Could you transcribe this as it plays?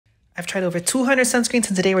I've tried over 200 sunscreens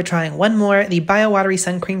and today we're trying one more, the Watery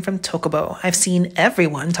sun cream from TOCOBO. I've seen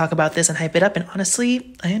everyone talk about this and hype it up, and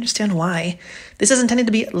honestly, I understand why. This is intended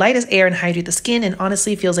to be light as air and hydrate the skin, and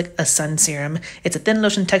honestly feels like a sun serum. It's a thin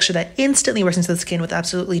lotion texture that instantly works into the skin with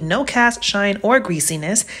absolutely no cast, shine, or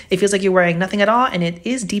greasiness. It feels like you're wearing nothing at all, and it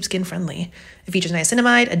is deep skin friendly. It features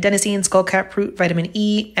niacinamide, adenosine, skullcap root, vitamin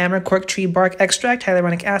E, amber cork tree bark extract,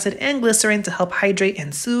 hyaluronic acid, and glycerin to help hydrate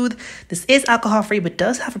and soothe. This is alcohol-free, but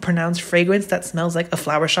does have a pronounced fragrance that smells like a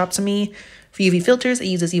flower shop to me. For UV filters, it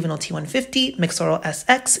uses Evenol T150, Mixoral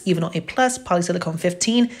SX, Evenol A+, Polysilicone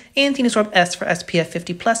 15, and Tinosorb S for SPF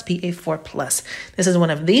 50+, PA4+. This is one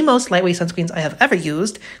of the most lightweight sunscreens I have ever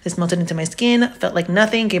used. This melted into my skin, felt like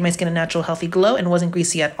nothing, gave my skin a natural healthy glow, and wasn't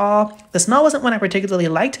greasy at all. The smell wasn't one I particularly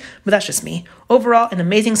liked, but that's just me. Overall, an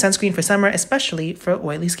amazing sunscreen for summer, especially for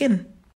oily skin.